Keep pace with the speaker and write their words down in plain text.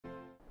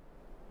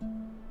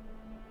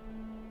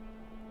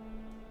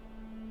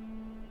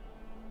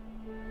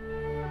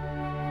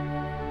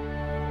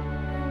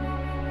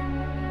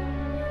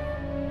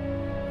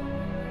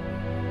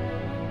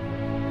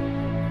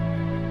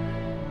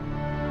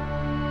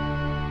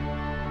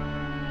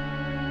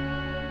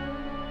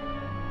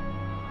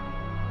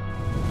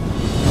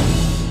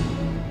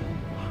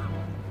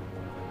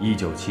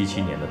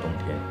1977年的冬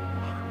天，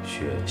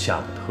雪下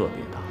得特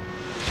别大，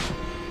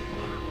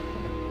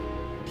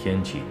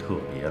天气特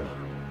别冷，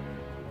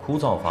枯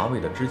燥乏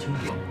味的知青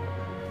营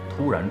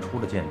突然出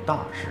了件大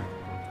事，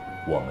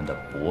我们的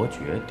伯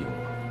爵丢了。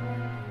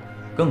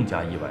更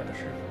加意外的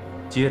是，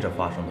接着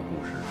发生的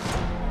故事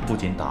不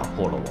仅打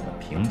破了我们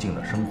平静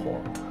的生活，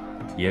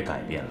也改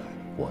变了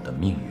我的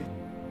命运。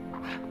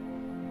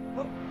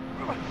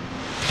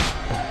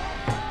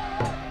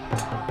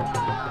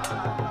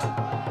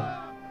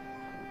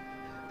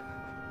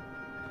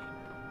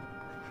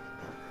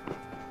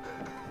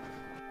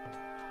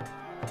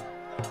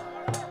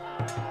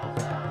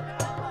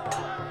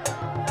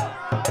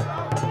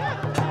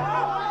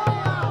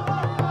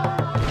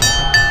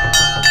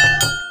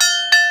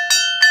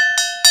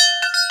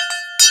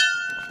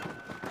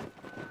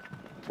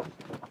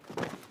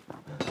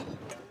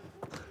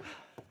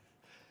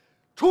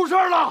 出事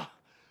了，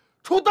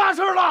出大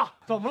事了！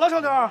怎么了，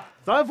小天？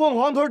咱凤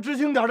凰屯知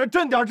青点的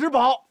镇点之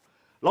宝，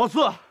老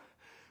四，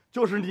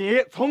就是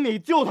你从你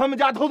舅他们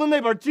家偷的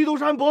那本《基督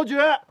山伯爵》。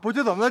伯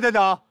爵怎么了，店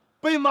长？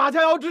被马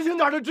家窑知青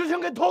点的知青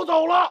给偷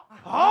走了。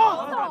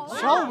啊！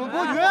抢我们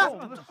伯爵？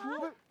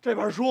这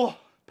本书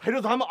陪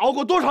着咱们熬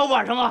过多少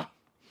晚上啊！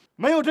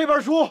没有这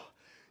本书，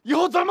以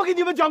后怎么给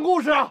你们讲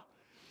故事啊？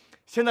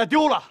现在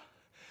丢了，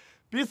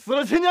比死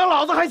了亲娘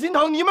老子还心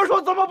疼。你们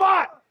说怎么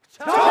办？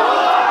 抢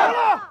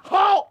了！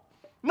好，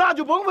那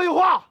就甭废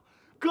话，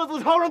各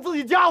自抄上自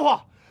己家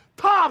伙，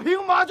踏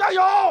平马家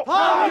窑！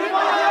踏平马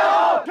家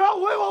窑！抢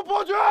回我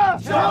伯爵！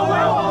抢回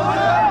我伯爵！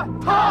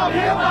踏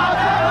平马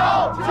家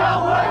窑！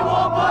抢回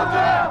我伯爵！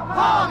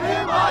踏平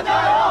马家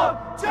窑！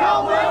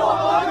抢回我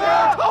伯爵！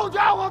好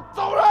家伙，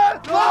走人！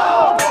走！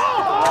走！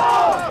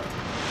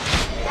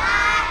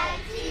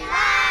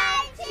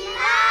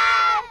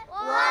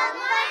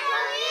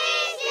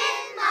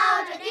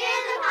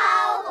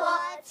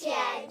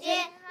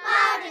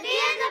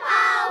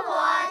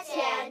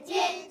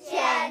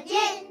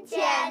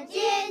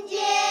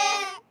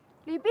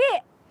 吕碧，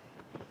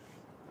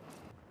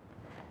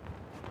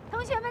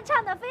同学们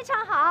唱得非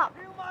常好。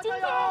今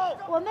天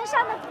我们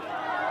上的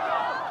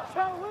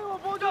抢回我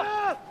伯爵！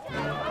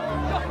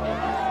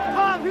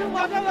踏平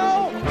马家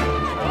窑！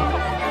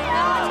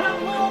抢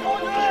回我伯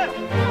爵！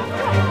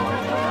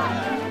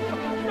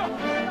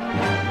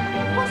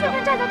同学们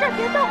站在这儿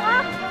别动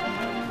啊！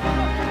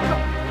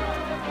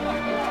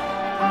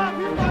踏平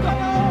马家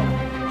窑！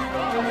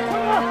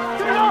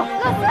队长，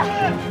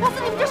老四，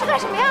你们这是干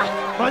什么呀？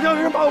 马家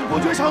人把我们伯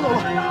爵抢走了，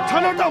差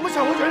点让我们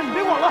抢伯爵，你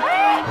别管了。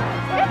哎，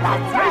别打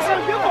架！没事，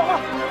别管了。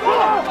走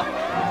了，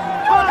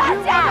又打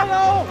架！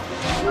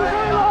出事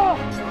了！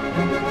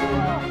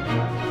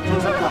出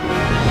事了！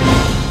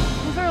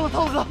出事了，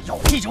涛子哥，有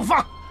屁就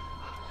放！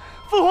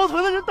凤凰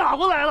屯的人打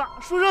过来了，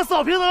说要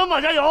扫平咱们马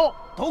家窑。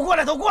都过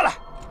来，都过来！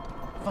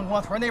凤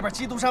凰屯那边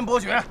基督山伯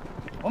爵，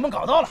我们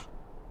搞到了。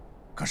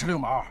可是六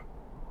毛，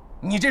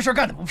你这事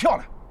干得不漂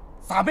亮，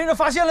咋被人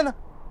发现了呢？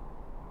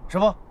是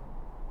不？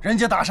 人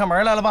家打上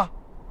门来了吧，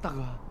大哥，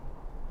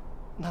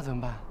那怎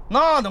么办？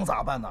那能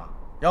咋办呢？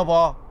要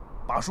不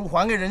把书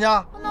还给人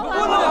家？不能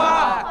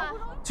还！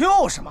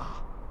就是嘛，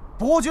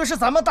伯爵是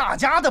咱们大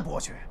家的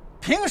伯爵，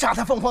凭啥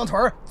他凤凰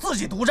屯自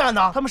己独占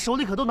呢？他们手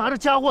里可都拿着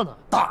家伙呢。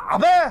打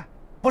呗，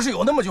不是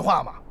有那么句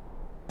话吗？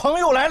朋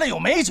友来了有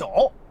美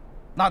酒，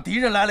那敌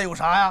人来了有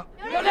啥呀？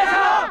有猎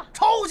枪，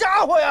抄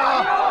家伙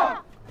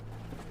呀！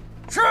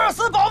誓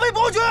死保卫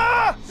伯爵！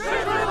誓死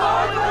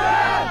保卫伯爵！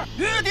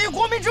御敌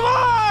国民之外！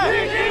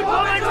御敌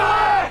国民之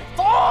外！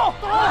走！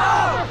走！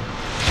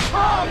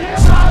踏平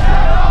马家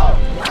窑！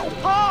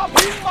踏平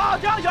马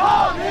家窑！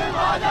踏平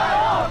马家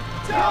窑！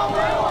抢回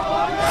我伯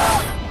爵！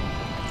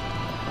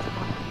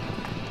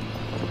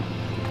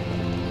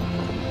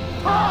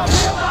踏平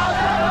马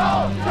家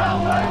窑！抢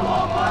回我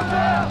伯爵！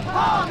踏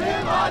平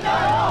马家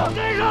窑！跟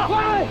上！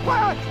快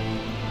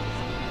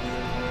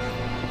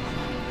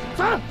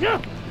！3、停！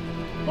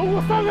 都给我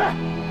3位！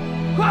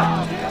快！踏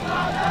平马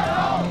家窑，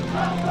抢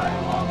回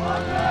我伯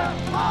爵！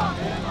踏平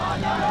马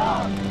家窑，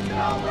抢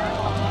回我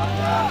伯爵！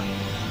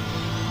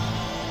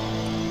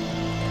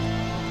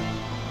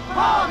踏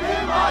平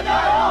马家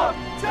窑，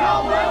抢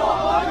回我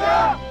伯爵！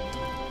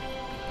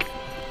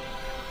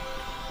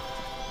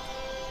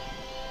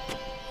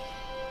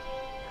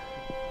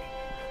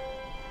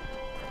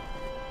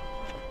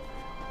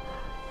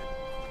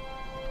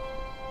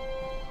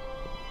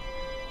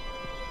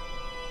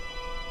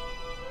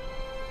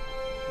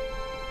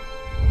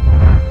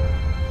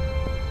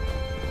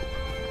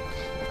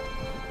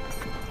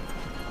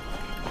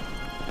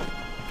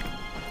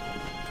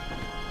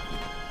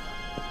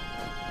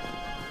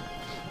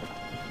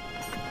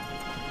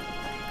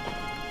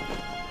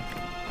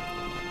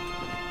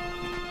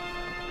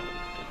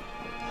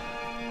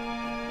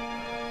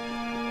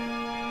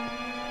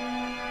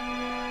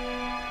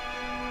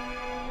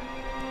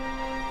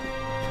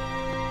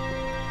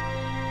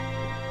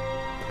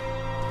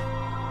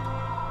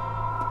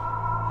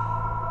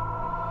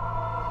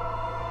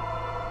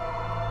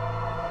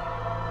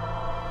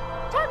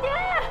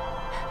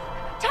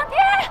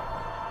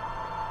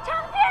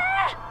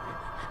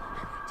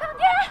 长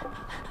天，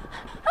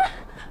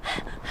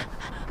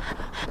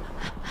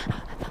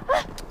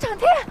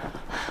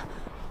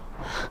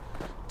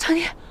长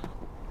弟，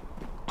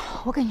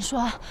我跟你说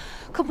啊，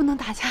可不能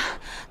打架，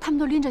他们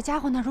都拎着家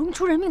伙呢，容易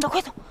出人命的。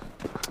快走！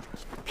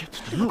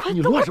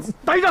你乱什么？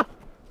待着！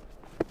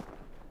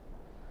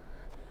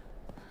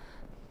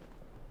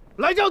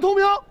来将通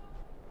明，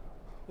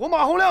我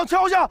马洪亮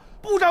敲下，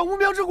不斩无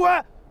名之鬼。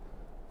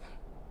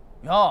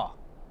哟，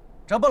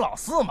这不老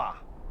四吗？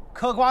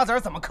嗑瓜子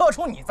怎么嗑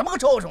出你这么个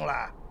臭虫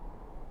来？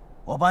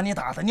我把你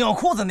打的尿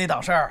裤子那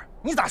档事儿，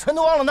你咋全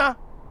都忘了呢？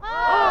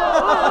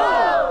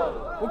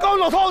我告诉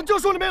老头，你就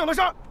说里面有的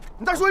事儿，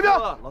你再说一遍。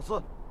老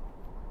四，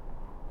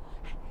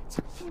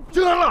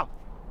进来了。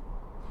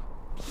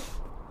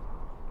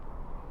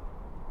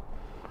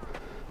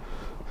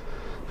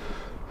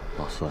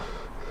老四，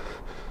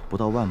不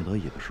到万不得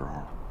已的时候，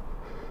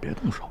别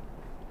动手，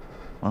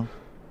啊！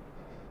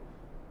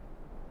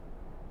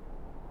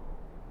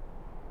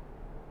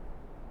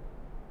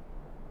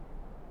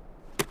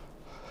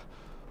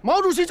毛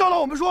主席教导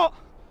我们说，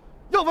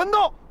要文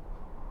斗，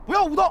不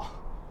要武斗。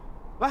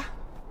来，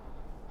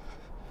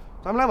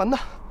咱们来文的，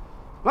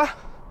来，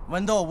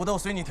文斗武斗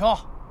随你挑。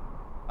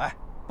哎，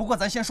不过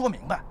咱先说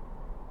明白，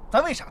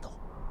咱为啥斗？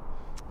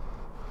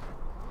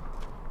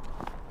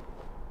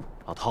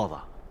老套子，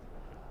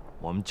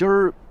我们今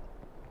儿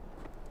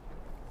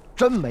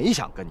真没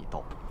想跟你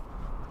斗，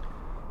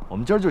我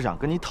们今儿就想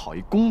跟你讨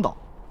一公道。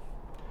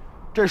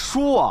这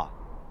书啊，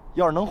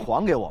要是能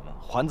还给我们，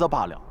还则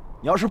罢了；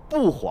你要是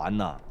不还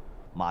呢，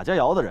马家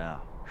窑的人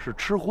啊是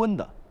吃荤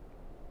的，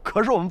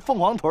可是我们凤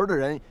凰屯的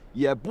人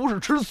也不是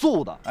吃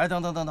素的。哎，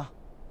等等，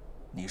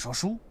你说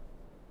书？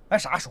哎，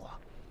啥书啊？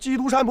基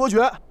督山伯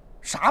爵。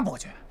啥伯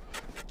爵？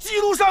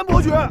基督山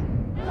伯爵。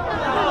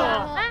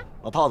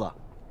老套子，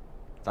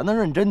咱能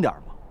认真点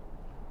吗？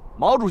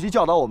毛主席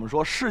教导我们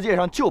说，世界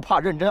上就怕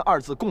认真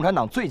二字，共产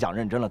党最讲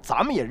认真了，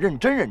咱们也认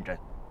真。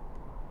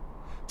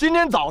今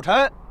天早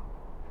晨，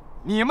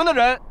你们的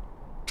人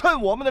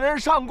趁我们的人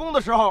上工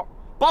的时候，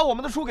把我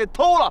们的书给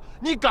偷了，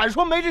你敢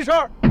说没这事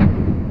儿？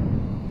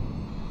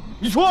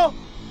你说？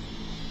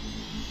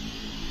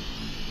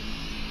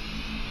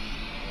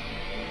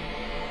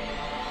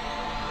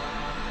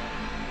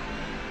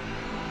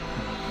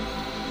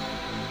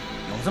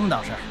有这么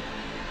档事儿。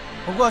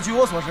不过据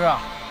我所知啊，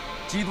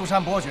基督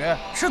山伯爵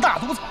是大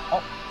毒草，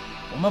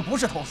我们不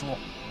是偷书，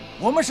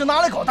我们是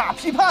拿来搞大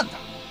批判的。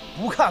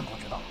不看不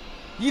知道，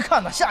一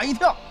看呢吓一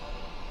跳，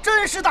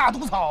真是大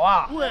毒草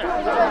啊！对，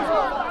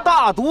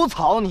大毒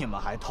草你们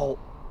还偷？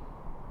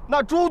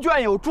那猪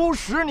圈有猪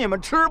食，你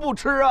们吃不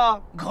吃啊？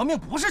革命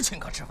不是请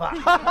客吃饭。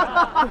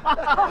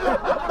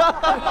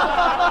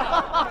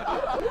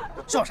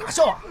笑啥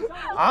笑啊？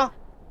啊，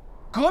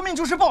革命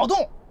就是暴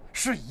动，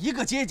是一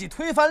个阶级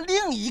推翻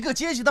另一个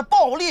阶级的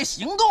暴烈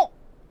行动。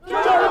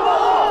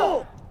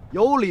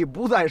有理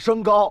不在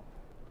声高，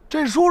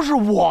这书是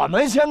我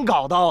们先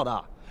搞到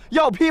的，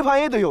要批判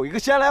也得有一个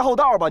先来后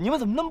到吧？你们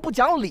怎么那么不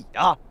讲理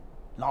啊？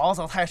牢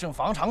骚太盛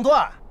防肠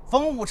断，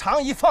风物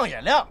长宜放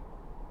眼量。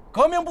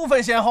革命不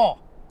分先后，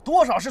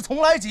多少是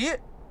从来急。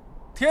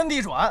天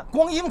地转，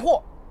光阴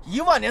迫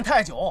，10000年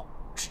太久，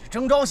只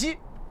争朝夕。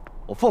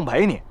我奉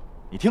陪你，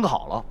你听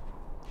好了：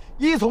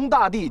依从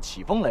大地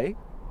起风雷，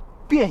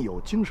便有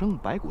惊声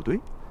白骨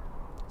堆。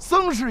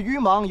僧是愚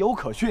盲犹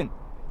可训，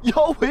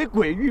妖为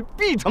鬼域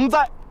必成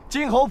灾。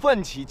今后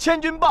奋起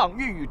千钧棒，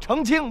欲与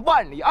澄清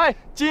万里埃。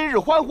今日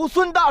欢呼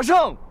孙大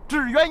圣，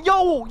只缘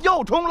妖物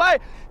又重来。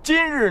今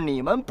日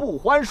你们不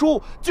还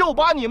书，就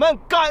把你们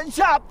赶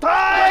下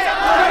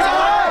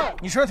台！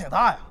你声挺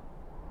大呀，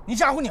你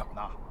吓唬鸟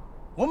呢？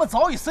我们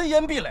早已森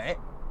严壁垒，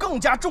更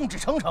加众志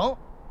成城。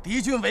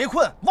敌军围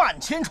困万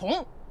千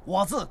重，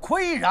我自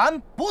岿然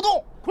不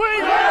动。岿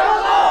然不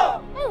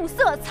动。暮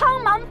色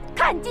苍茫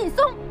看劲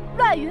松，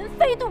乱云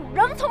飞渡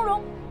仍从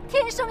容。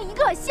天生一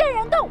个仙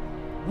人洞，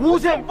无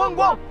限风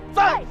光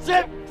在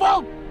先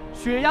锋。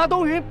雪压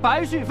东云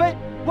白絮飞，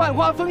万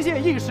花纷谢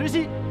一时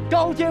稀。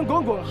高天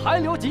滚滚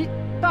寒流急，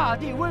大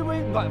地微微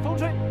暖风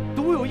吹。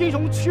独有英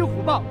雄驱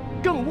虎豹，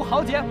更无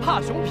豪杰怕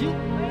熊皮。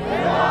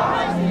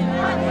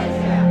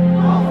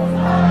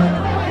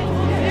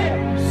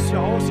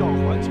小小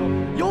环球，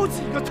有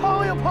几个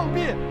苍蝇碰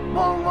壁，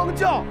嗡嗡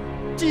叫，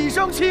几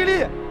声凄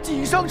厉，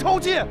几声抽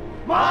泣。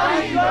蚂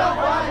蚁圆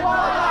环刮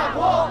大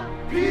风，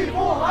匹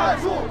夫撼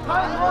树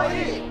谈何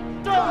意？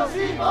正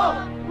西风，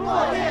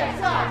落叶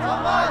下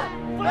长安，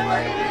飞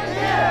云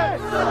天，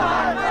四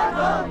海翻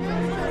腾云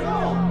水路。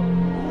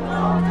五洲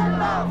震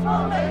荡风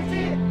雷击，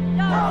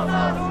要杀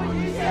出一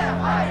线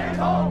害人仇，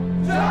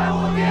全无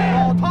敌。老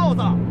套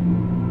子，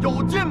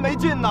有劲没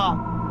劲呢？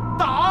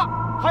打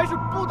还是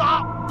不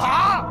打？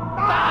打！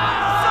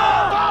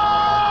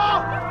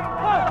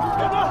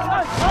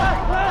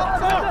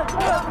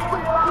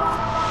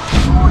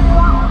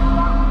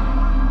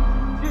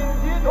紧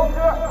急通知！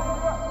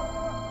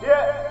接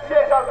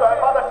线上转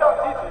发的上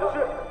级指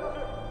示，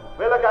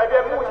为了改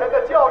变目前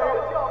的教育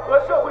和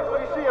社会主义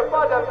事业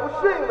发展不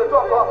适应的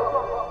状况，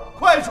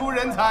快出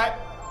人才，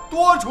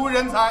多出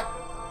人才。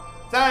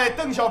在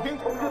邓小平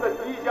同志的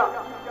提议下，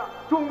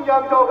中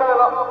央召开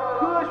了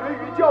科学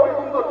与教育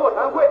工作座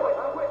谈会。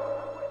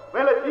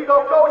为了提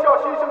高高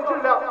校新生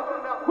质量，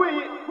会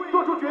议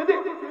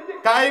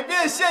改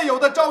变现有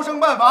的招生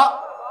办法，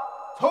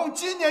从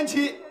今年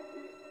起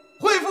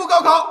恢复高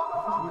考。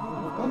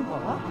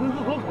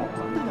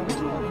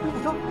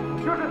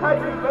就是采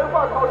取文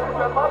化考试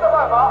选拔的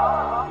办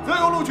法，择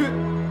优录取，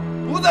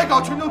不再搞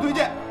群众推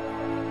荐。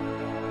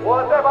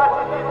我再把紧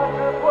急通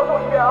知播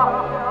送一遍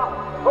啊！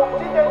从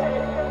今年起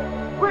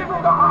恢复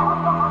高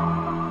考，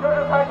就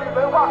是采取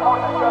文化考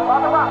试选拔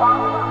的办法，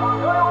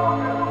择优录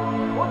取，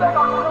不再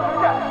搞群众推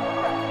荐。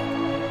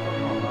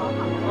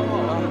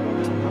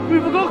恢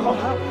复高考了，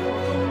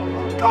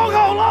高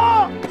考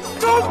了，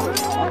高考了！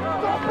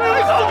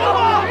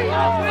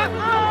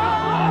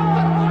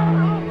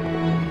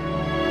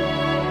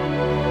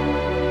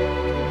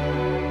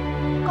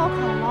高考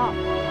了，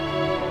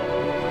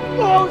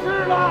考试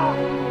了！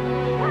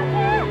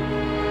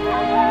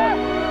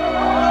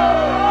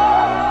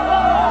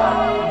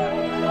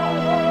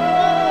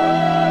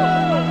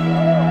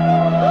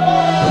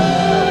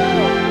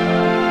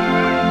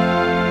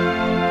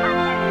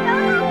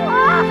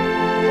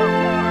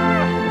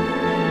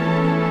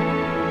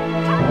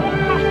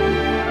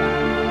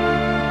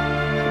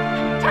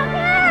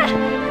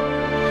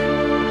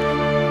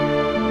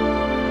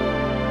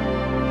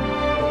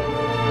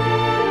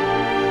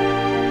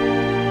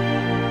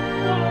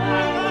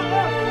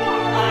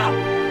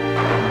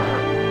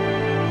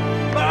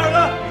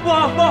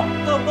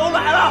都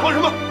来了，慌什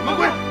么？猛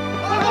鬼！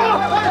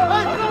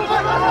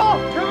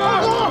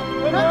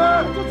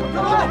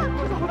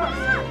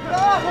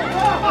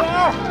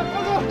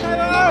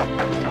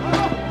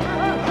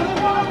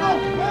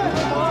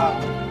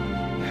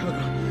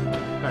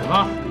干什么？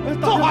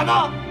造反呢？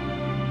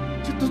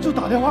就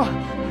打电话，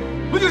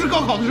不就是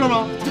高考的事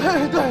吗？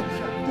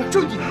对，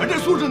就你们这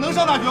素质能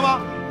上大学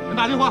吗？人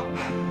打电话，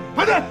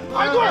排队！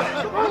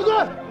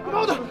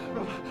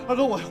二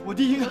哥，我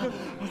第一个。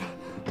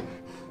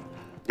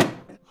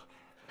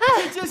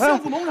接幸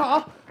福农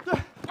场，对，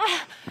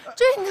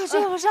追你都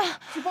追不上，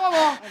去爸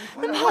爸，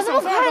你跑那么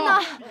快呢？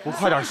不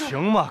快点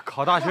行吗？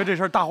考大学这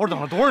事儿，大伙儿等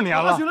了多少年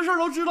了？大学的事儿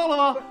都知道了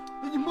吗？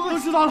你们都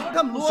知道了，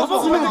干嘛啰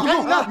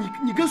嗦？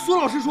你跟孙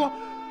老师说，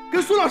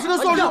跟孙老师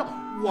说，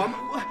我们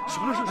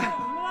什么事？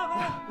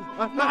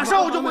马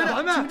上我就回来，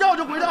请假我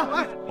就回来。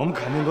我们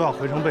肯定都要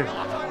回城备考，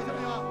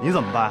你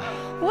怎么办？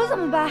我怎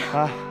么办？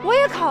我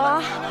也考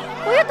啊，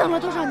我也等了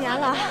多少年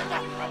了。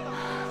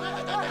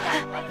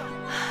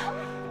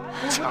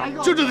抢，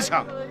就知道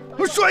抢，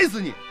我摔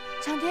死你！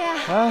长天，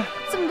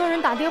这么多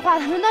人打电话，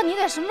轮到你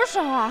得什么时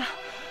候啊？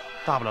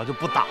大不了就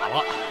不打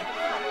了，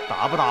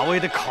打不打我也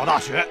得考大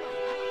学。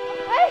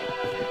哎，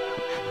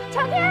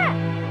长天，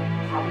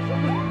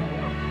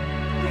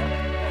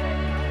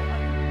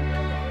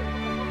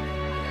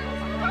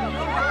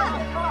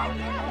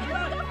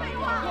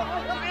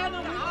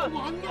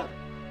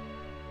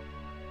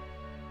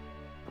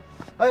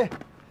哎，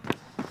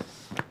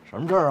什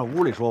么事儿啊？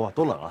屋里说吧，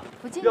多冷啊！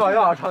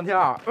要长天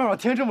儿，外面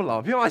天这么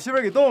冷，别把媳妇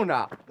儿给冻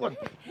着。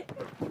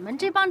你们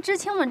这帮知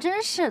青们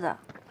真是的，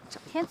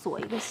整天左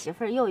一个媳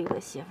妇儿右一个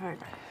媳妇儿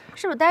的，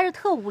是不是待着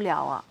特无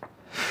聊啊？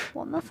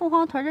我们凤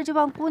凰屯的这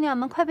帮姑娘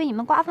们快被你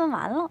们瓜分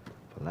完了。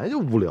本来就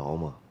无聊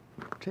嘛，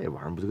这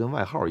玩意儿不就跟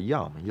外号一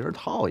样吗？一人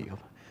套一个吗？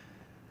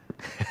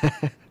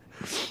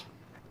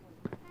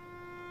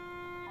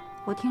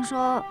我听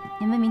说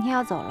你们明天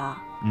要走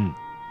了。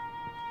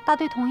大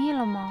队同意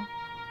了吗？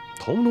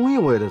同不同意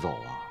我也得走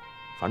啊，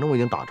反正我已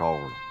经打招呼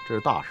了，这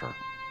是大事儿。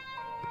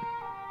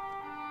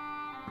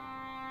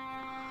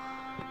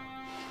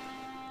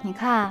你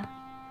看，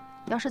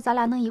要是咱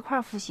俩能一块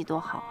儿复习多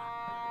好啊！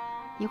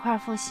一块儿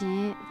复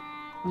习，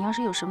你要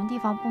是有什么地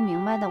方不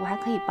明白的，我还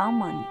可以帮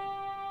帮你。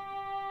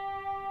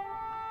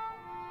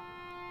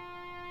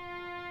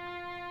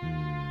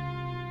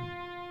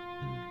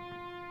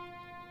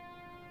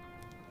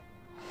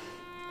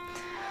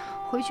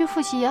回去复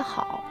习也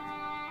好，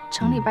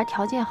城里边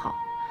条件好，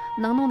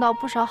能弄到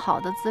不少好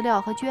的资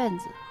料和卷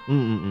子。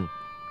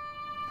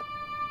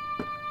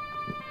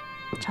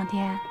长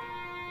天，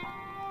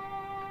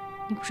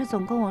你不是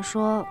总跟我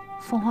说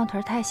凤凰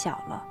屯太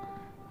小了，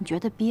你觉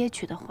得憋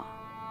屈的慌？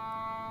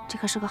这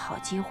可是个好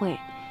机会，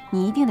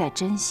你一定得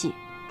珍惜，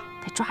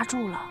得抓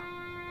住了。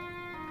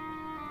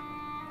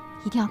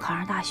一定要考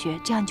上大学，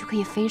这样你就可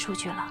以飞出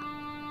去了。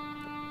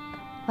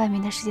外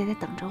面的世界在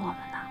等着我们呢。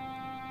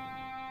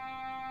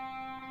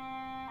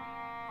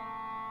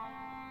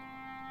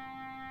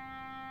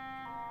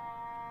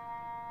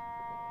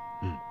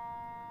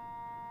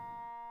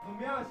怎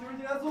么样，媳妇儿，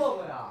进来坐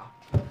坐呀？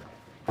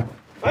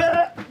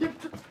哎，你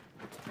这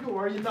又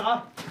玩阴的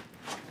啊！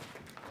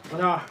老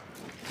天儿，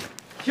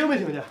听没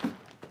听见？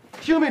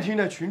听没听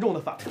见群众的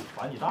反应？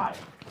管你大爷！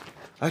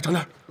哎，长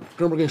天，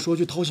哥们儿跟你说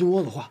句掏心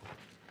窝子话。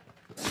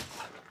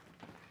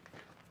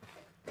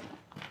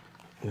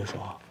我跟你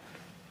说啊，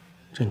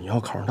这你要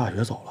考上大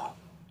学走了，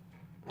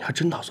你还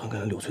真打算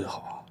跟刘翠好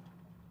啊？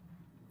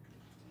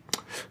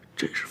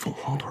这是凤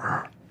凰屯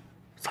儿，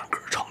咱哥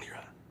是城里人。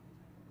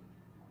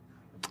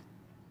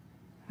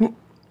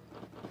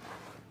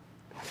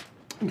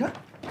你看，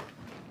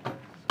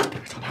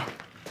长天，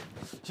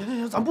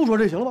行，咱不说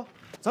这行了吧？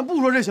咱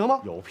不说这行吗？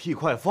有屁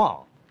快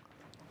放！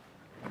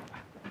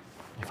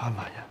你发没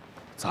发现，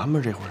咱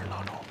们这伙人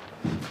当中，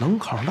能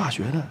考上大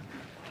学的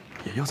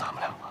也就咱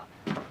们两个。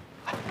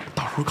哎，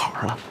到时候考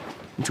上了，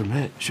你准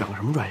备选个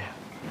什么专业？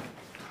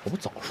我不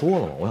早说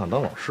了吗？我想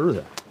当老师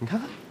去。你看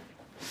看，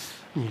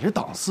你这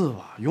档次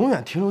吧，永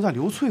远停留在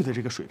刘翠的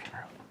这个水平上。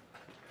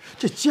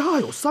这家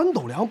有3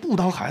斗粮，不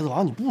当孩子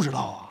王，你不知道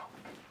啊？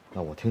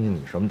那我听听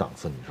你什么档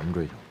次，你什么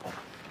追求？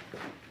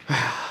哎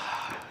呀，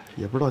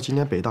也不知道今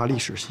年北大历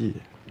史系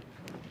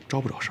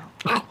招不招生。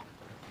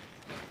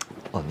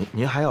哦，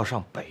您还要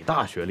上北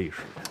大学历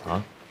史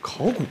啊？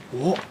考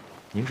古？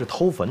您是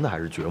偷坟的还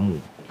是掘墓？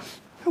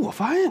哎，我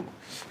发现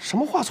什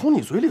么话从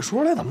你嘴里说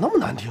出来怎么那么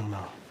难听呢？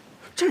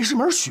这是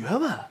门学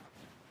问。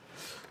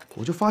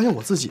我就发现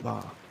我自己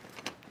吧，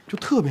就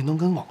特别能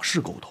跟往事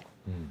沟通。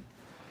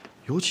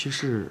尤其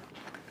是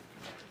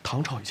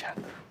唐朝以前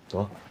的。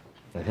走，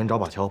哪天找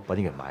把锹把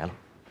你给埋了。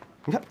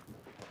你看，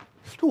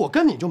这我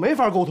跟你就没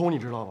法沟通，你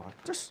知道吧？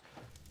这是。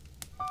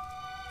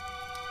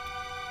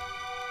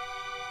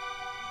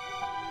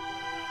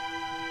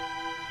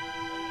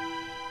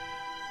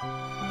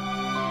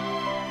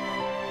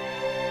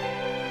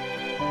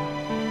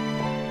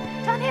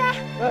长天，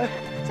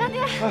长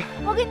天，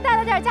我给你带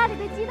了点家里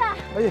的鸡蛋、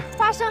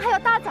花生，还有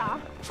大枣，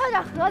还有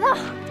点核桃。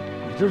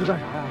你这是干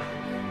啥呀？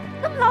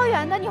那么老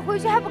远的，你回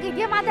去还不给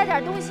爹妈带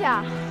点东西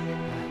啊？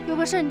有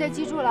个事你得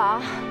记住了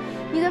啊，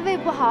你的胃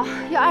不好，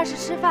要按时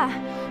吃饭，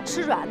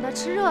吃软的，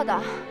吃热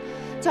的，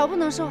脚不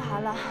能受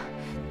寒了。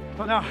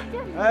长天，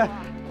哎，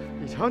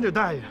你瞧这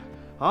待遇，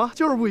啊，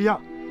就是不一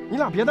样。你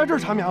俩别在这儿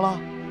缠绵了，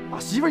把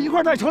媳妇一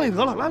块带城里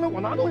得了。来，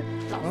我拿东西。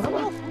老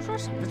胡说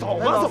什么？走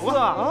吧，走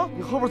吧。啊，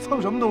你后边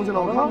蹭什么东西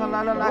了？我看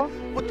看。来，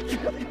我去，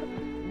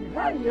你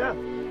看你。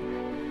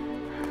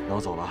那我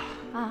走了。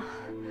啊。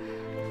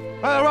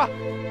哎，老师，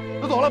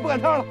都走了，不赶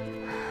趟了。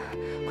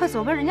快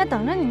走吧，人家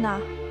等着你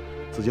呢。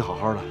自己好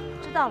好的。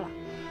知道了。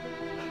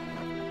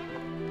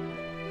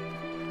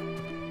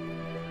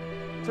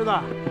志子，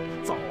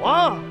走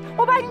啊！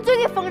我把你嘴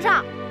给封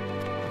上。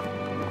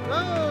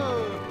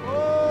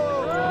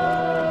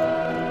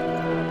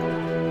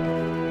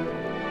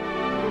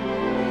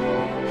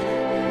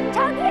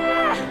长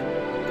天，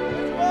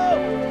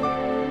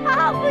好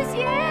好复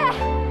习。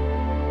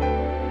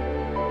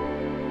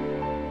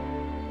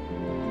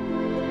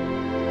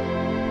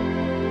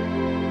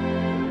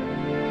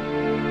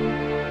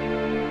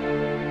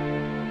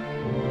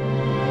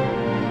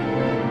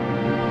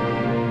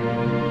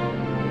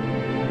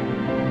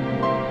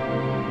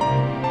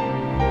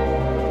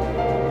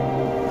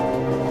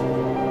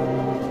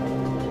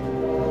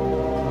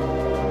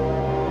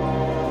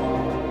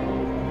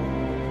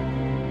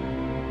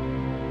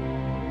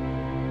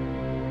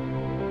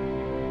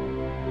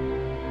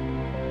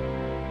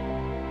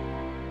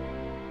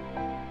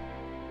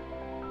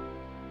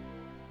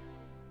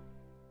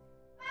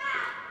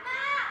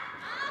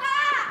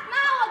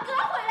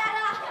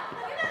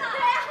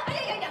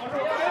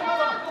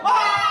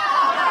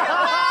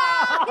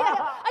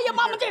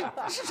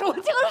是手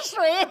净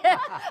水。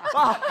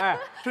爸，哎，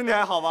身体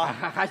还好吧？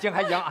还行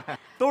还行，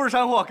都是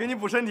山货，给你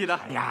补身体的。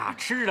哎呀，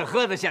吃的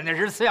喝的现在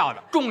是次要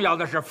的，重要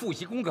的是复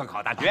习功课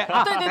考大学。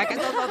对，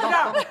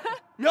走。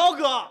苗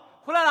哥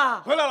回来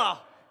了，回来了，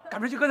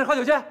赶明儿去跟他喝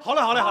酒去。好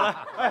嘞。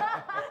哎，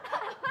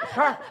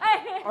晨儿，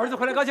儿子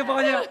回来高兴不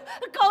高兴？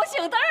高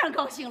兴，当然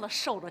高兴了，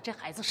瘦了，这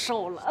孩子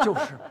瘦了。就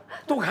是，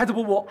多给孩子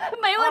补补。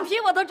没问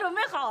题，我都准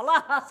备好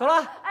了。走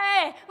了。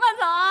哎，慢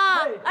走啊！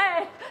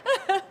哎。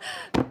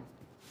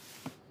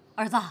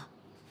儿子，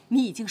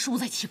你已经输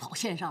在起跑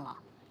线上了。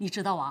你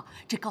知道啊，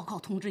这高考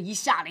通知一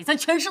下来，咱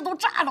全市都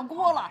炸了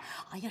锅了。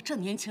哎呀，这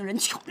年轻人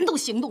全都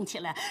行动起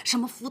来，什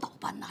么辅导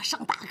班呐、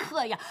上大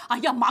课呀，哎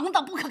呀，忙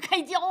得不可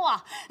开交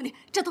啊！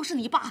这都是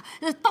你爸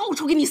到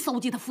处给你搜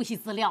集的复习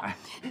资料。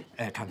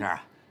长天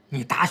啊，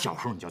你打小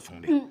时候你就聪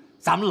明，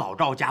咱们老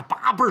赵家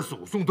8辈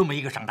祖宗都没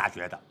一个上大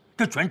学的，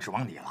这全指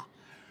望你了。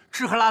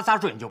吃喝拉撒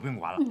睡你就不用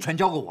管了，全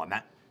交给我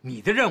们。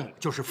你的任务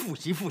就是复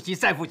习、复习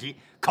再复习，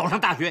考上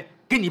大学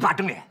跟你爸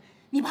争脸。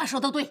你爸说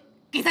的对，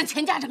给咱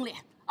全家争脸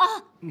啊！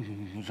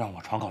你让我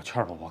喘口气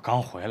儿吧，我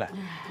刚回来，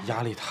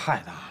压力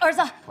太大了。儿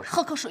子，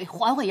喝口水，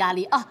缓缓压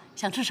力啊！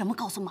想吃什么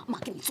告诉妈，妈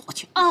给你做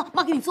去啊！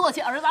妈给你做去，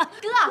儿子。哥，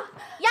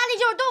压力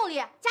就是动力，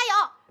加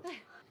油！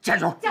加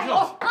油！加油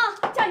啊！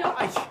加油！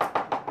哎。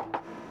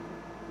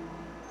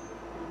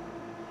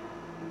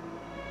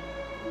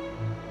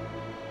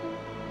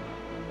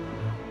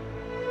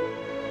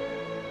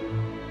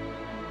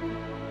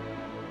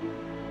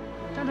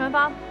张传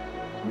芳，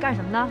你干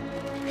什么呢？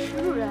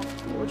石主任，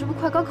我这不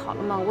快高考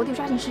了吗？我得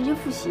抓紧时间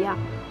复习啊。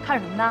看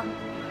什么呢？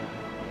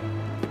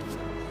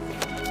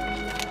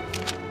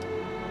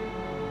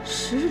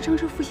实时征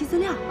收复习资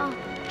料啊。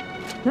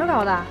哪儿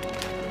搞的？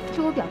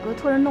这我表哥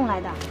托人弄来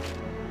的。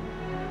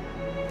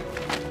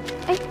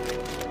哎，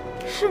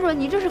石主任，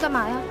你这是干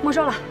嘛呀？没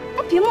收了。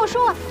哎，别没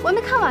收啊，我还没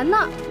看完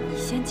呢。你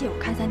先借我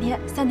看3天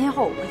，3天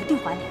后我一定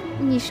还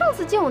你。你上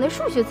次借我那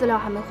数学资料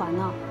还没还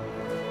呢。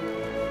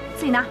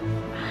自己拿。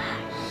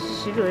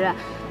石主任，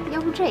要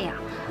不这样，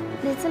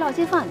那资料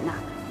先放你那儿，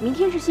明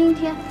天是星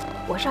期天，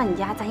我上你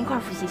家，咱一块儿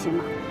复习行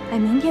吗？哎，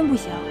明天不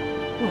行，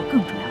我有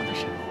更重要的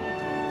事。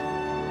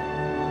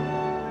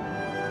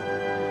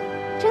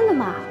真的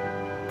吗？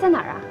在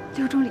哪儿啊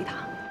6中礼堂。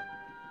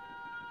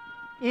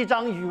一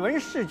张语文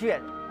试卷，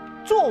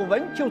作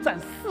文就占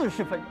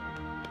40分。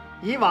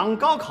以往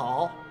高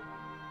考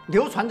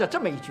流传着这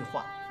么一句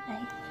话，哎，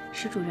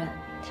石主任，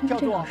听说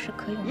这老师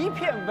可有名了。一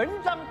篇文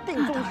章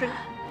定终身。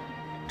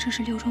这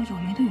是6中有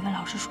名的语文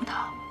老师书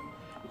套。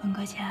文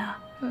革前啊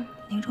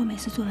，0中每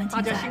次作文竞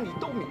赛，大家心里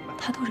都明白，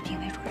他都是评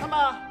委主任。那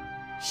么，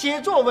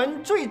写作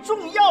文最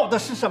重要的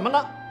是什么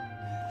呢？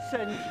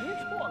审题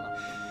错了，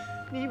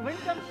你文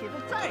章写的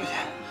再好，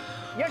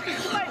也是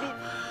失败的。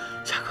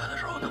下课的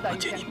时候能不能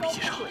借你笔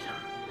记抄一下？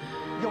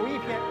有一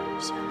篇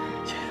是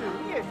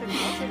叶圣陶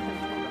先生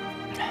出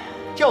的，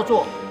叫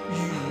做《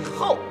雨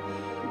后》。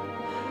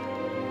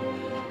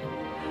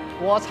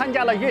我参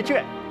加了阅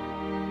卷，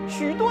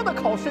许多的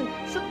考生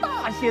是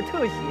大写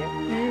特写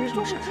雨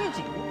中机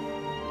警。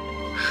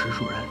石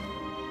主任，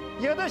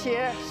有的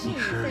写你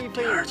是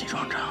第2集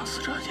庄长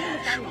死者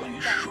间石光宇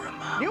石主任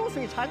吗？流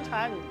水潺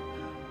潺，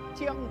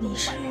江你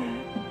是？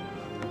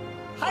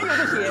还有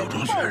的写6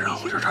中学生，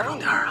我这查重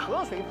点啊。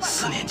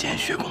4年前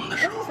学工的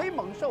时候，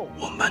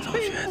我们班同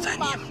学在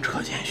你们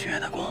车间学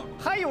的工。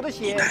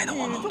你带的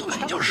我们都跟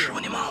你叫师傅，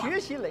你忘了？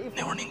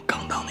那会儿您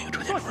刚到那个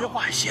车间的时候，我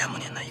还羡慕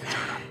您呢，一个劲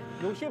儿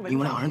的。你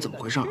们2个人怎么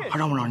回事？还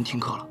让不让人听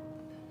课了？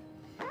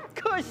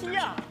可惜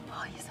呀，不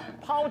好意思，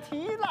跑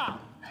题了。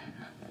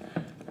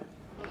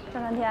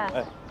张传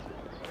天，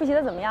复习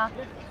的怎么样？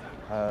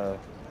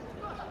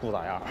不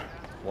咋样。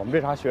我们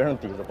这茬学生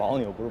底子薄，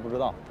你又不是不知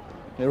道。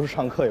那时候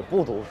上课也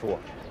不读书，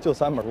就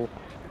3本书：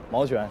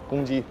毛选、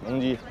公鸡、农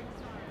机。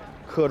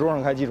课桌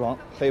上开机床，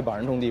黑板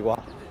上种地瓜。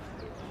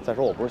再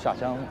说我不是下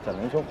乡，在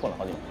农村混了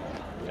好几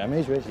年，也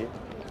没学习，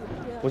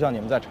不像你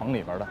们在城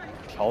里边的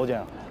条件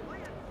好。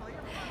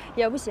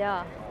也不行，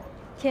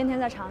天天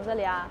在厂子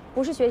里啊，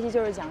不是学习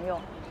就是讲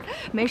究，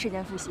没时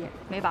间复习，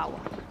没把握。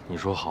你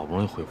说好不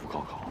容易恢复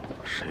高考，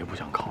谁不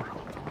想考上？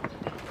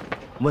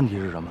问题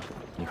是什么？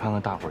你看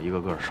看大伙儿一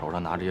个个手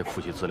上拿这些复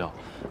习资料，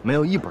没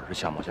有一本是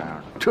像模像样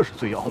的，这是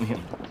最要命的。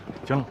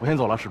行了，我先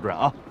走了，石主任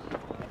啊。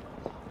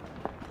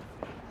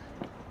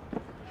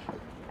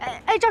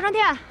哎，赵长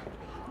天，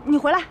你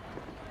回来。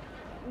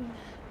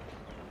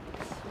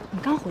你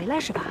刚回来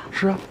是吧？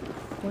是啊。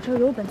我这儿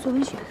有本作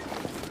文选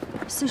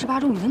，48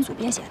中语文组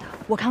编写的，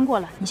我看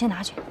过了，你先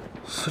拿去。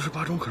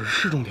48中可是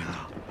市重点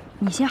啊。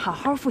你先好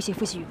好复习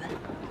复习语文。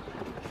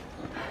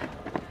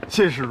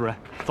谢谢石主任，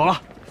走了。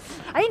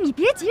哎，你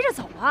别急着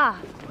走啊！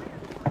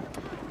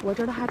我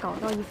这儿还搞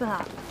到一份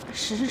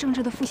时事政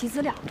治的复习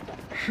资料。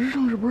时事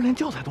政治不是连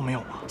教材都没有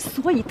吗？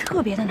所以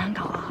特别的难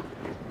搞啊！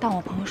但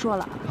我朋友说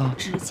了，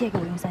只借给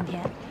我用3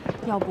天，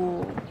要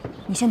不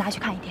你先拿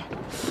去看1天。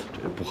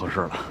这不合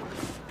适了。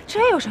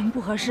这有什么不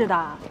合适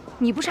的？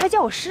你不是还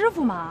叫我师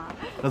傅吗？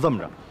那这么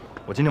着，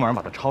我今天晚上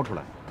把它抄出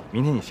来，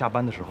明天你下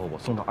班的时候我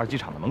送到二机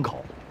场的门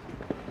口。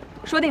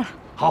说定了。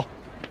好。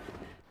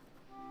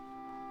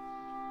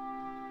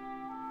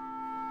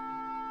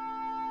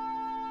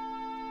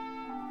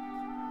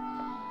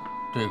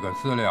这个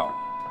资料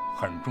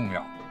很重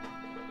要，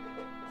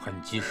很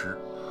及时。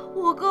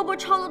我胳膊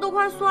抄的都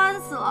快酸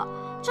死了，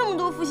这么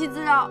多复习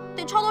资料，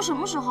得抄到什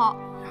么时候？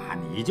啊，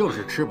你就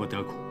是吃不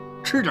得苦，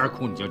吃点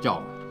苦你就叫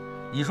唤。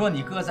你说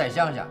你哥在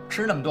乡下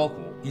吃那么多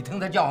苦，你听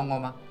他叫唤过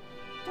吗？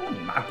都你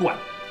妈惯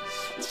的。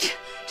这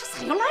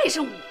咋又赖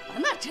上我了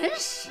呢？真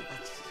是的。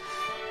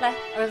来，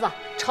儿子，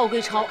抄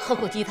归抄，喝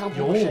口鸡汤。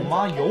有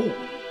妈有。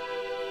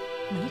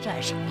没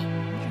沾上你，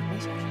没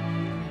事。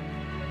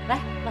来，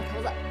老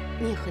头子。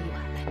你也喝一碗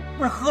来，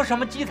不是喝什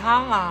么鸡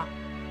汤啊？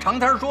长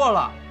天说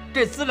了，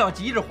这资料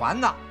急着还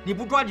呢，你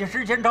不抓紧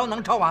时间抄，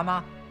能抄完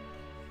吗？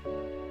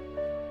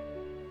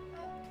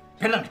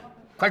别愣着，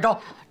快抄！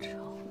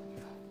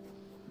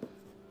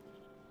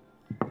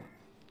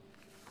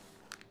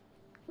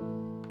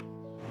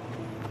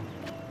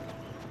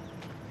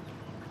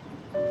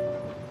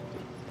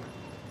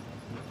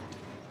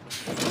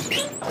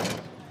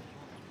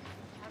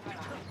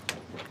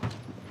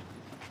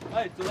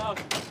哎，走了。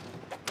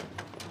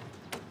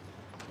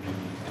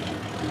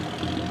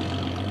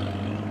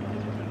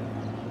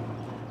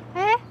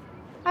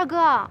二哥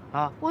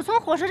啊，我从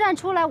火车站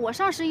出来，我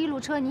上11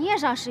路车，你也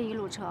上11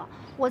路车，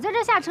我在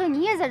这下车，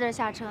你也在这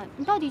下车，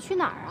你到底去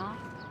哪儿啊？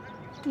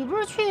你不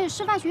是去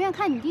师范学院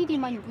看你弟弟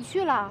吗？你不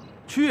去了？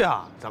去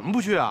啊，怎么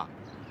不去啊？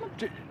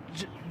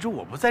这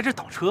我不在这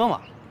倒车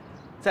吗？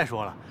再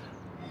说了，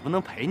我不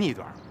能陪你一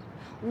段。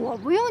我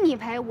不用你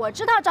陪，我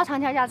知道赵长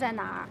天家在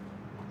哪儿。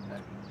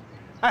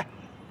哎，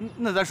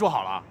那咱说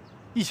好了，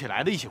一起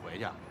来的，一起回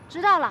去。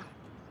知道了。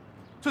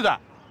翠翠，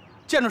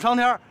见着长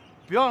天，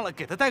别忘了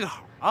给他带个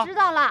好啊。知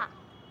道了。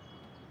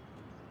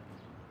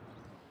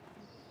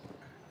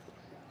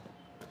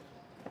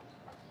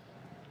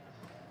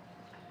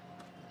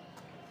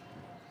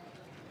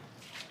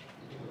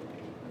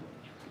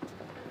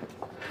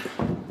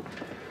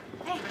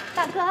哎，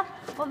大哥，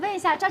我问一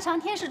下，赵长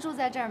天是住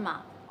在这儿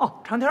吗？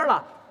哦，长天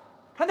了，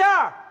长天，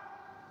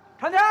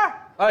长天，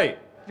哎，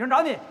有人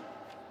找你，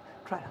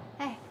出来了。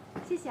哎，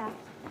谢谢啊。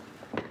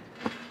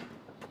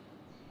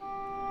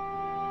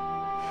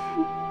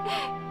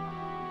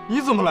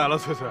你怎么来了，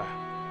翠翠？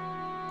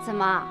怎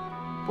么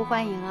不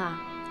欢迎啊？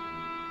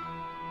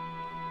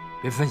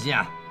别分心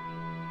啊，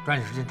抓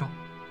紧时间抄。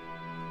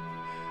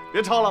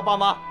别抄了，爸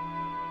妈。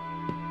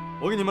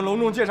我给你们隆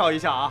重介绍一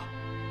下啊，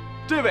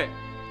这位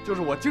就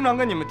是我经常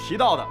跟你们提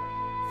到的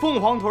凤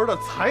凰屯的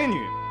才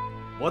女，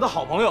我的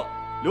好朋友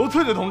刘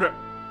翠翠同志，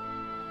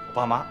我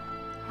爸妈。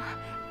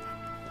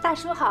大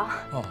叔好。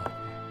哦。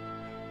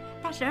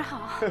大婶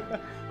好。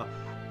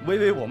微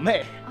微我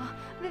妹。啊，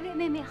微微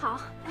妹妹好。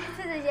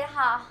翠翠姐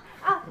好。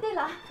啊，对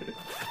了，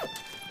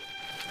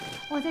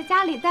我在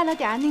家里带了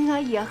点那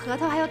个野核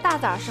桃，还有大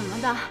枣什么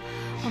的。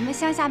我们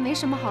乡下没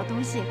什么好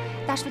东西，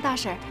大叔大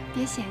婶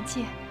别嫌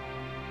弃。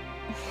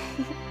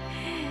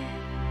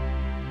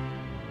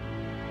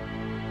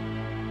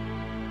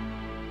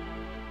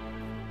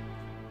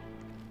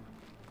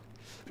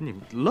你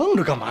们愣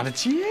着干嘛呢？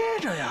接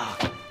着呀！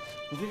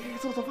你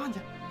做饭去，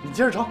你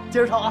接着抄，接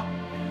着抄啊！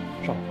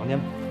上我房间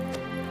吧。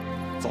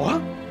走啊，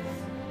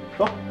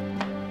走。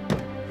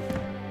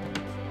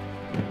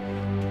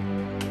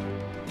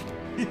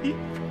嘿嘿，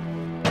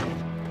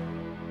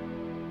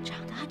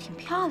长得还挺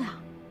漂亮。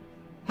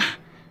妈，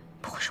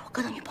不会是我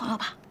哥的女朋友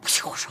吧？不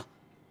许胡说！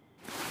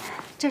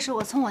这是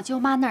我从我舅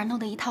妈那儿弄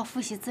的一套复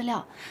习资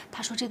料，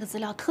她说这个资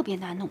料特别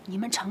难弄，你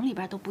们城里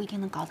边都不一定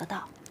能搞得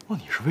到。哦，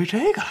你是为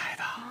这个来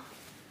的？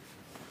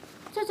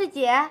翠翠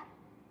姐，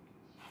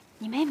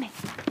你妹妹。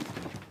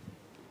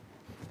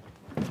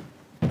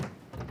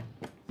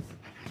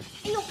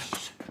哎呦，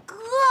哥！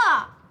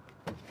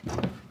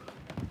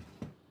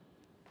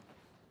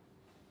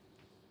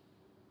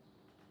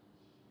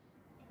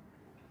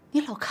你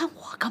老看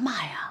我干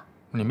嘛呀？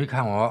你没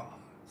看我，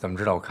怎么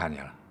知道我看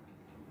见了？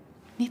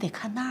你得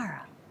看那儿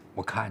啊！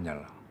我看见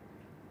了，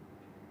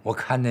我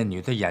看那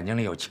女的眼睛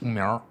里有青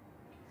苗，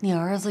你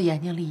儿子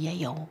眼睛里也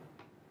有。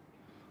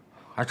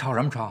还吵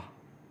什么吵？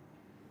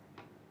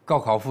高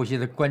考复习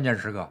的关键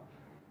时刻，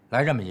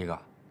来这么一个，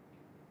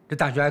这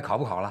大学还考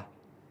不考了？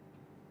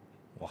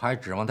我还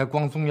指望他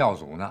光宗耀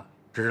祖呢，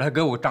指着他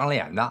给我长了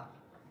眼的，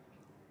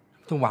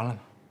都完了吗？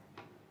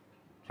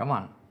全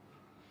完了。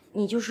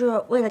你就是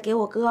为了给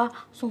我哥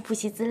送复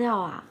习资料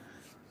啊？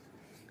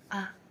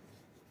啊，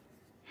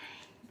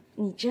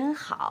你真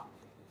好。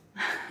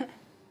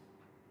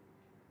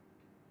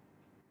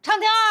长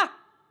天儿，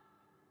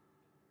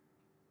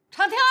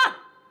长天儿，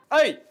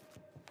哎，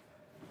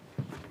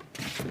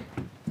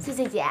翠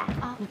翠姐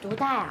啊，你多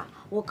大呀？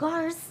我哥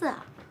24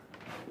啊。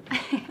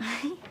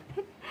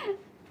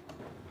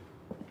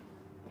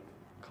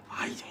干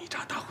嘛已经一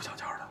扎大呼小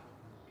叫的？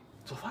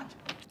做饭去。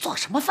做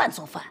什么饭？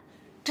做饭？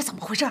这怎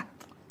么回事？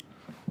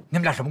你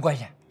们俩什么关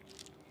系？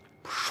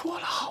不说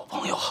了，好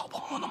朋友，好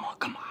朋友呢吗？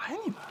干嘛呀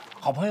你们？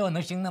好朋友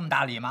能行那么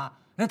大礼吗？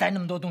能带那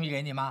么多东西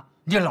给你吗？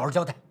你老实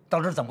交代，到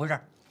底是怎么回事？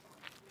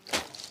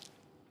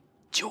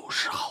就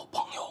是好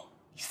朋友。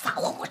你撒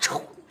谎，我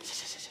抽你！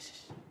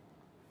行，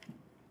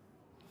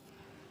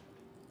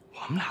我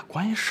们俩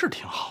关系是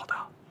挺好的，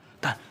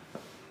但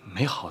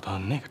没好到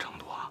那个程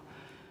度啊。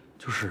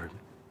就是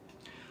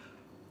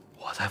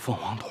我在凤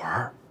凰屯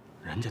儿，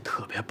人家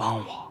特别帮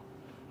我。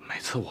每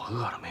次我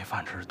饿了没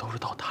饭吃，都是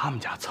到他们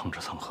家蹭吃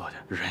蹭喝去。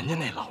人家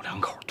那老两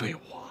口对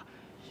我，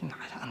哪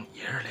像你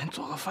这连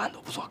做个饭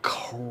都不做，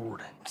抠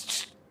的。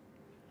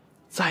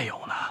再有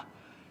呢，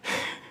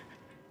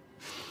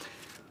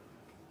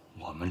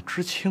我们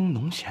知青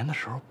农闲的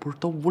时候不是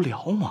都无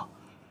聊吗？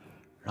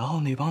然后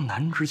那帮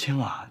男知青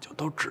啊，就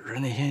都指着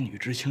那些女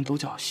知青都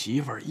叫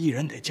媳妇儿，一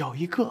人得叫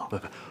一个。不，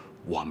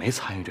我没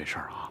参与这事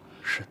儿啊，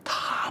是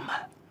他们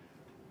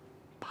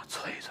把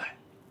翠翠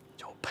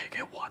配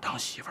给我当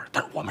媳妇儿，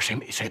但是我们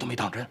谁都没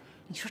当真。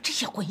你说这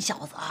些混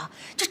小子啊，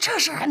就这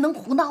事儿还能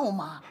胡闹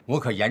吗？我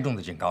可严重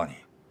的警告你，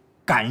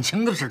感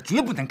情的事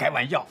绝不能开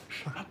玩笑。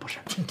不是？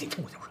听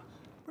我就说，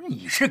不是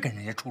你是跟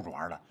人家处着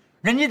玩的，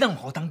人家弄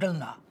好当真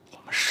了。我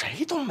们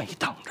谁都没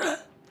当真，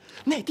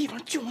那地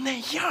方就那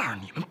样，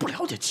你们不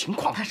了解情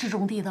况。他是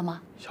种地的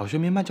吗？小学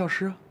民办教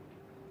师啊。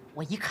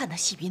我一看他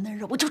细皮嫩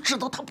肉，我就知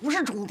道他不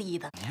是种地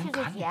的。您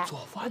赶紧做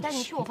饭，我带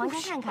你去我房间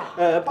看看。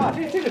爸，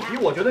这个题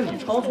我觉得你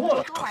抄错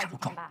了。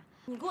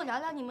你给我聊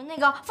聊你们那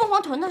个凤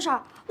凰屯的事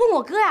儿。问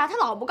我哥呀，他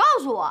老不告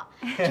诉我。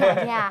这两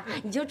天啊，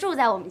你就住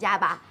在我们家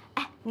吧。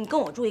哎，你跟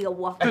我住一个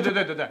屋。对。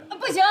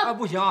不行啊，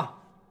不行。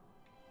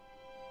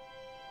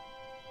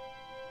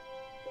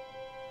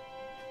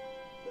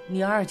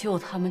你二舅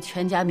他们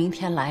全家明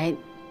天来，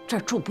这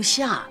儿住不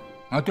下。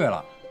啊，对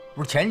了，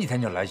不是前几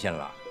天就来信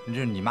了，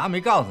这你妈没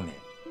告诉你，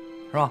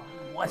是吧？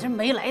我这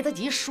没来得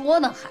及说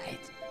呢，孩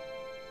子。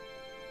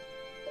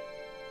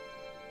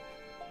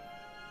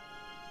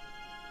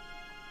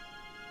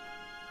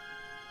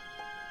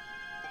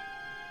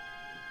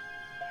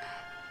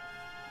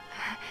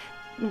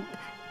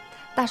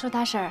大叔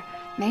大婶儿，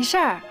没事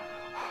儿，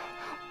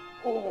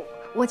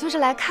我就是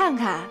来看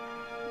看，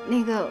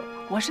那个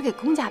我是给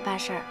公家办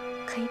事儿，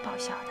可以报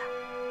销的。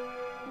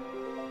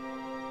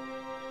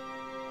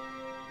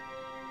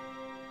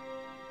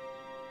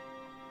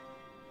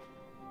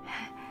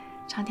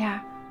长天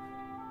儿，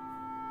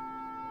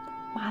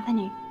麻烦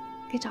你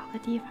给找个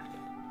地方。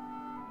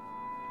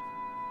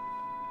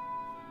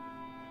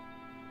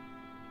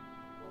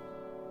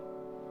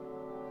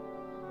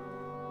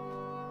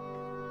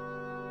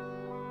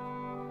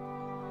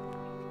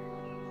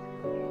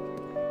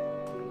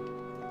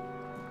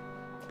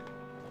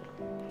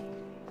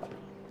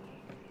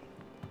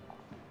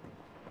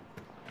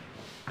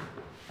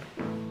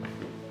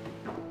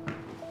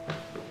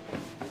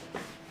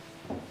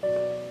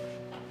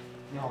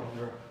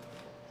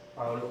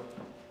216。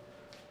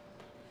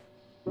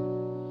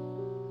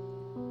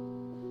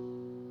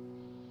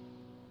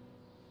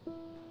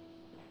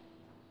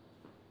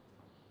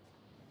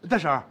大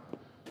婶儿，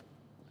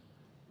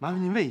麻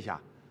烦您问一下，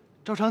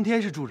赵长天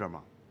是住这儿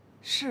吗？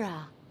是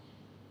啊，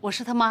我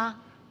是他妈。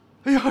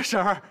哎呦，婶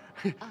儿，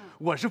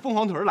我是凤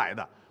凰屯来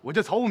的，我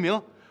叫曹无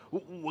名，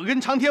我跟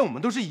长天我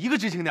们都是一个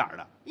知青点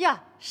的。呀，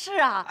是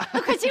啊，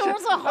快进屋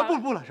坐会儿。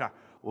不了，婶儿，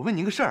我问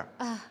您个事儿。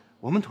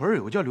我们屯儿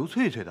有个叫刘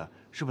翠翠的，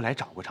是不是来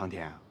找过长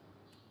天啊？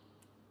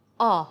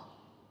哦，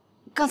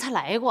刚才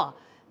来过，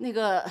那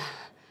个，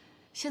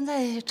现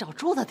在找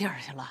住的地儿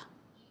去了。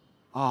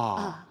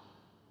啊。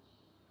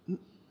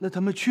那他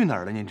们去哪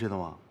儿了？您知道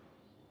吗？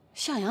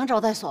向阳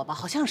招待所吧，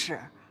好像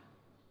是。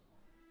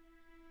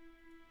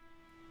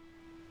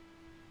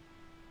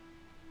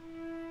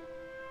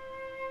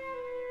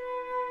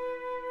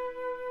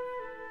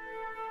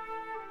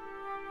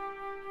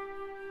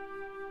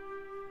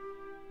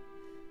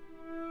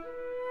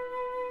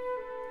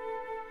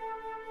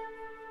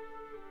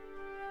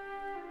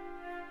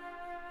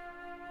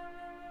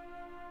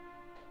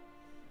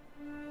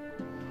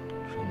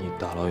说你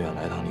大老远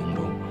来趟宁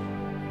州，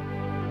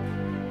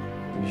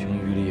行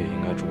余力也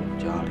应该住我们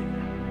家里。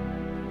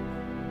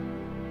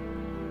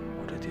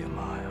我这爹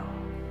妈呀，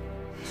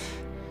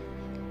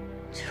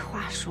这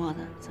话说的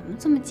怎么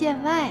这么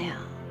见外呀？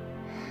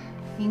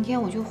明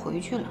天我就回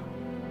去了。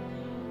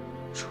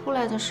出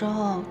来的时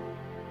候，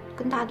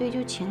跟大队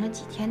就请了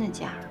几天的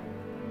假。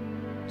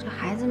这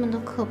孩子们的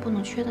课不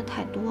能缺的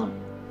太多了。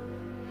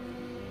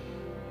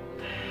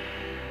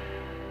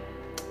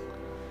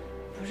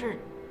不是，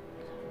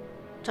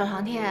赵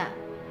长天，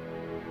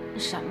你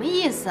什么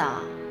意思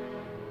啊？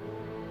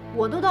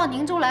我都到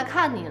宁州来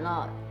看你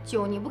了，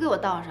酒你不给我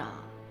倒上？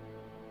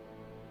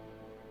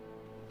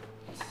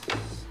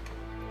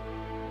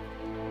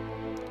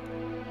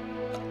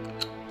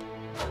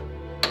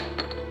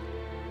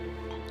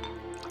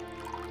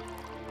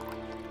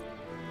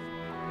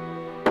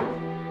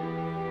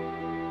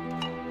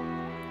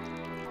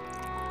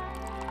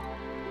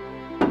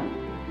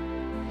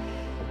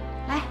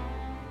来，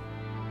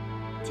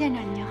见着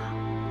你就好。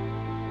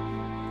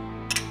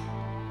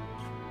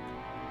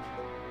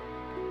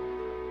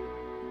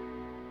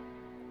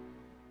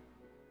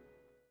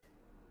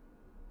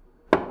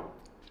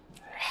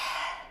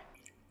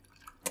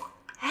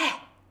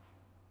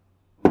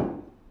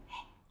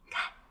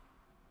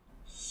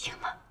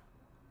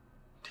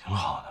挺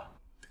好的。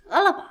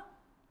得了吧，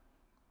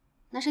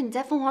那是你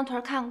在凤凰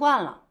屯看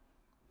惯了，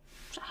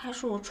这还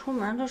是我出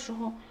门的时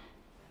候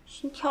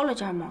新挑了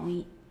件毛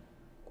衣，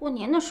过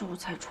年的时候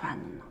才穿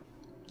的呢。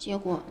结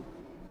果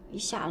一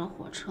下了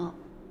火车，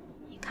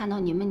一看到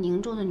你们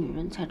宁州的女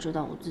人，才知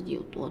道我自己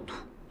有多土。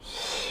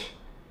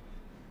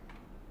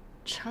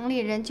城里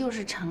人就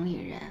是城里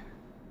人，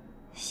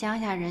乡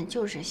下人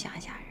就是乡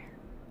下人。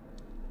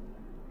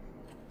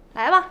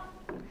来吧，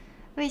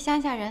为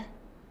乡下人。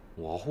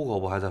我户口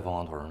不还在凤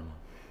凰屯呢吗？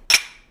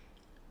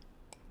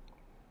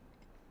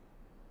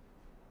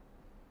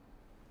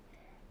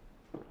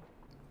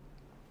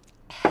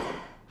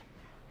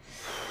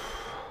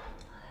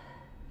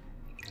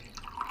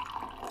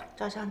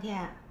赵长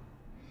天，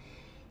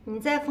你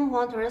在凤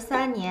凰屯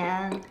3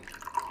年，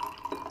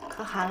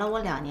可喊了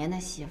我2年的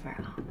媳妇儿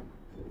啊！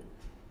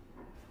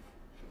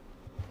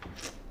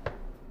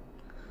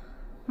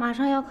马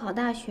上要考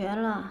大学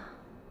了，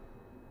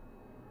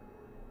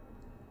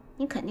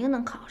你肯定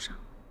能考上。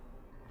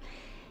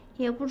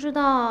也不知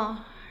道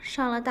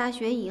上了大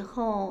学以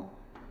后，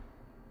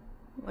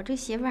我这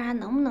媳妇儿还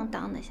能不能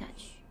当得下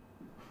去？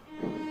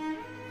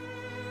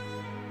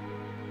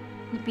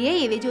你别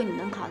以为就你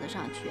能考得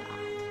上去啊！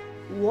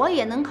我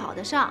也能考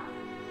得上，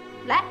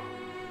来，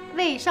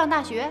为上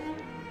大学。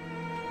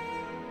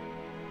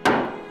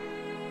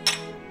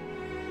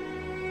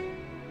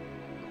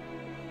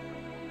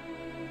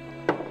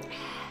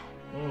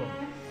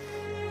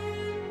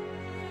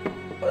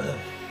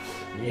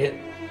你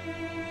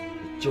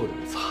就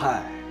点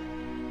菜。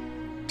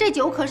这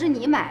酒可是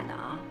你买的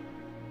啊，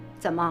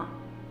怎么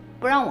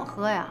不让我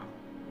喝呀？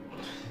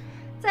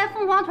在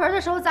凤凰屯的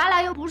时候，咱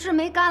俩又不是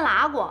没干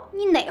拉过，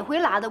你哪回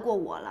拉得过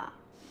我了？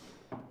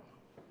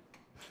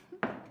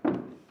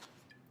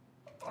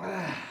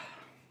哎，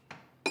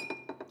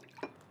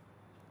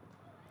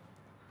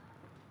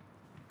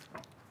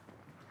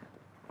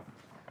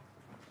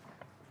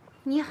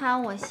你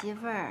喊我媳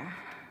妇儿，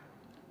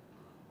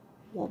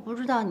我不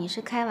知道你是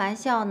开玩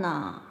笑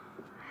呢，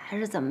还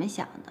是怎么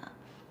想的。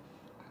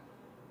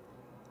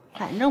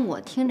反正我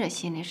听着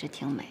心里是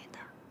挺美的。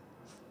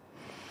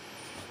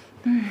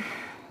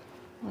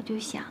我就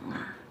想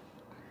啊，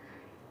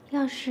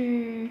要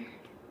是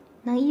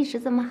能一直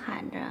这么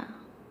喊着，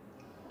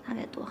那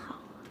该多好啊！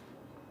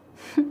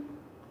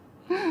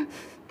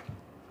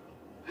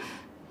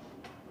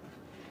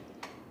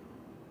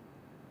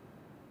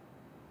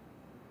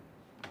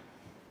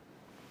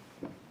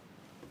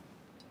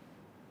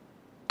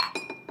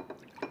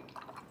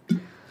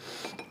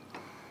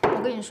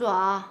我跟你说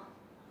啊，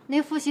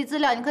那复习资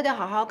料你可得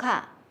好好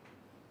看，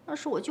那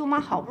是我舅妈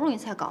好不容易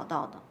才搞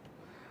到的。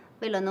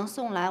为了能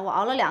送来，我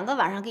熬了2个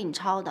晚上给你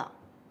抄的。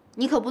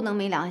你可不能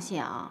没良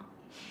心啊！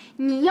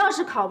你要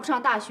是考不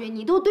上大学，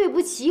你都对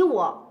不起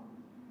我。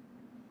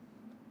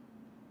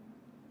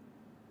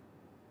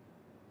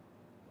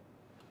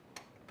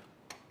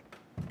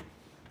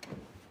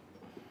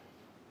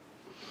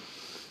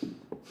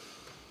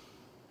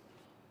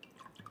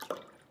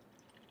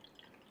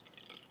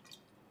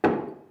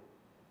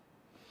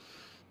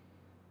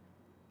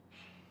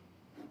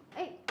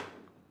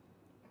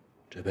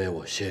这杯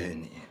我谢谢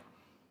你。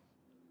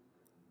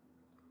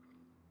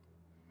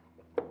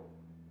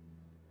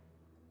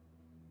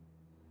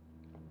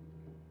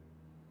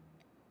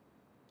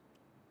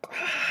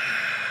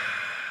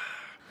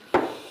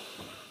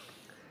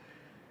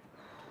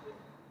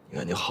你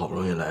看，你好不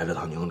容易来这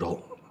趟宁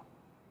州，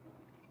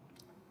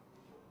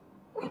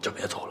你就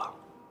别走了。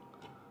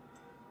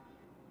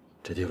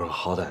这地方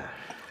好歹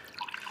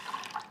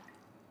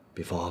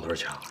比凤凰屯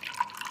强，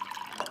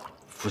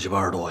夫妻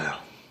班多呀，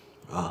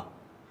啊！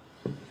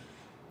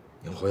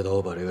你回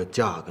头把这个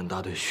假跟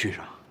大队续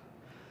上，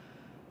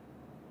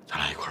咱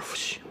俩一块儿复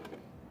习，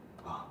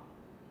啊？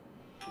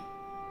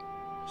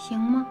行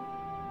吗？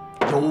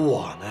有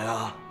我呢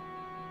呀！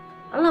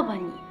完了吧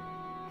你！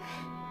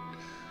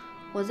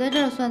我在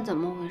这儿算怎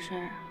么回事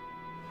啊？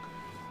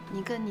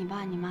你跟你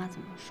爸你妈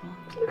怎么说？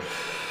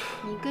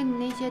你跟你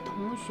那些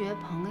同学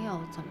朋友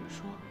怎么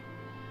说？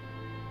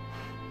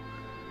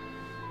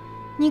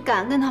你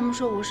敢跟他们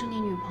说我是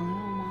你女朋友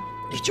吗？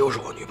你就是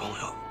我女朋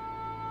友。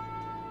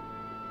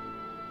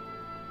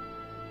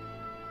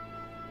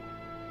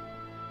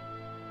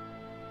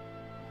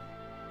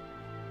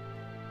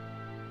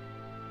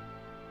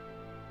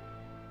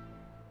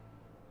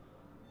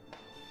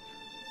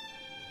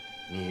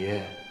你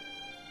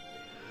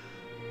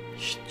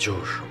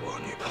就是我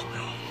女朋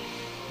友。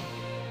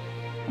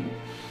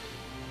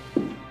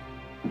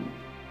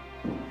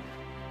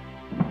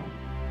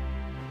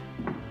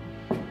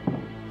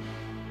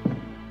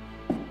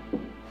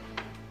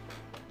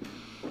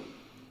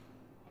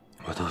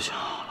我都想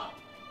好了，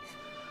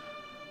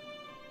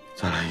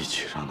咱俩一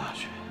起上大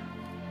学，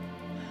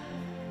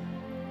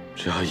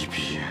只要一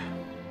毕业，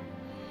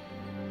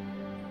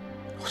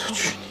我就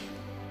娶你。